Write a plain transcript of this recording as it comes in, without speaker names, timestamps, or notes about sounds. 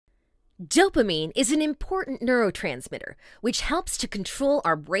Dopamine is an important neurotransmitter, which helps to control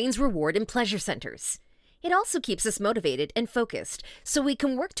our brain's reward and pleasure centers. It also keeps us motivated and focused, so we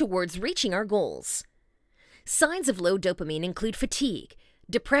can work towards reaching our goals. Signs of low dopamine include fatigue,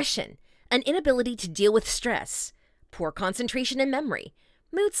 depression, an inability to deal with stress, poor concentration and memory,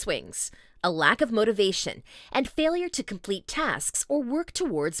 mood swings, a lack of motivation, and failure to complete tasks or work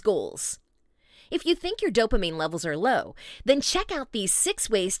towards goals. If you think your dopamine levels are low, then check out these 6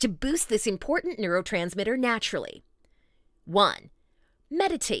 ways to boost this important neurotransmitter naturally. 1.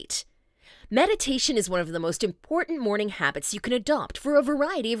 Meditate. Meditation is one of the most important morning habits you can adopt for a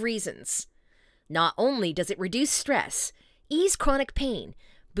variety of reasons. Not only does it reduce stress, ease chronic pain,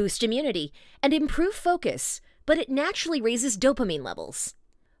 boost immunity, and improve focus, but it naturally raises dopamine levels.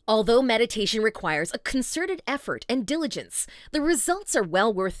 Although meditation requires a concerted effort and diligence, the results are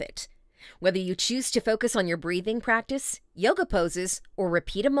well worth it. Whether you choose to focus on your breathing practice, yoga poses, or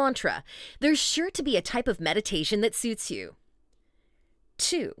repeat a mantra, there's sure to be a type of meditation that suits you.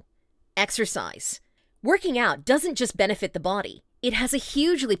 2. Exercise. Working out doesn't just benefit the body, it has a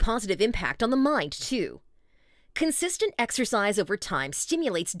hugely positive impact on the mind too. Consistent exercise over time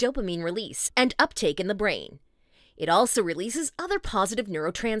stimulates dopamine release and uptake in the brain. It also releases other positive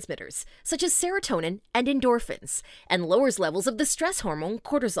neurotransmitters, such as serotonin and endorphins, and lowers levels of the stress hormone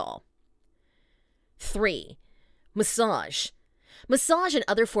cortisol. 3. Massage. Massage and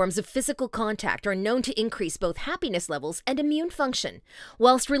other forms of physical contact are known to increase both happiness levels and immune function,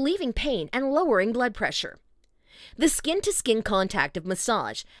 whilst relieving pain and lowering blood pressure. The skin-to-skin contact of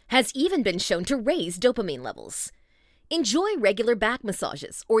massage has even been shown to raise dopamine levels. Enjoy regular back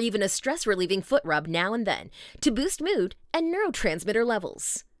massages or even a stress-relieving foot rub now and then to boost mood and neurotransmitter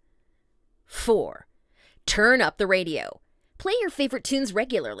levels. 4. Turn up the radio. Play your favorite tunes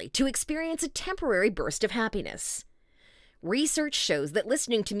regularly to experience a temporary burst of happiness. Research shows that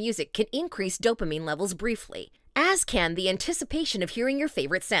listening to music can increase dopamine levels briefly, as can the anticipation of hearing your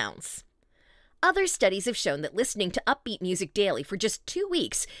favorite sounds. Other studies have shown that listening to upbeat music daily for just 2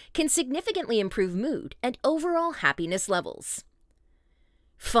 weeks can significantly improve mood and overall happiness levels.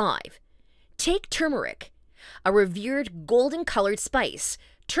 5. Take turmeric. A revered golden-colored spice,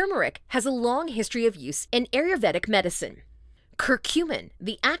 turmeric has a long history of use in Ayurvedic medicine. Curcumin,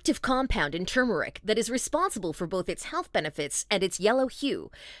 the active compound in turmeric that is responsible for both its health benefits and its yellow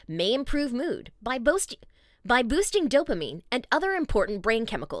hue, may improve mood by boosting dopamine and other important brain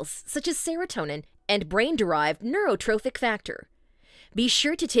chemicals such as serotonin and brain-derived neurotrophic factor. Be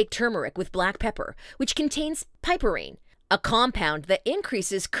sure to take turmeric with black pepper, which contains piperine, a compound that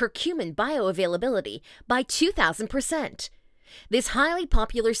increases curcumin bioavailability by 2,000%. This highly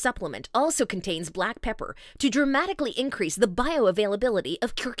popular supplement also contains black pepper to dramatically increase the bioavailability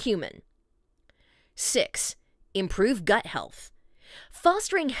of curcumin. 6. Improve gut health.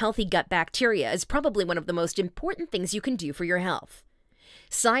 Fostering healthy gut bacteria is probably one of the most important things you can do for your health.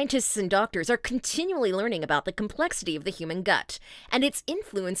 Scientists and doctors are continually learning about the complexity of the human gut and its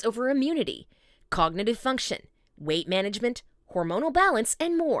influence over immunity, cognitive function, weight management, hormonal balance,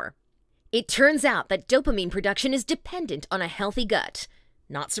 and more. It turns out that dopamine production is dependent on a healthy gut.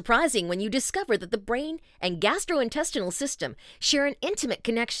 Not surprising when you discover that the brain and gastrointestinal system share an intimate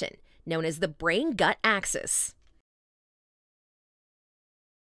connection, known as the brain-gut axis.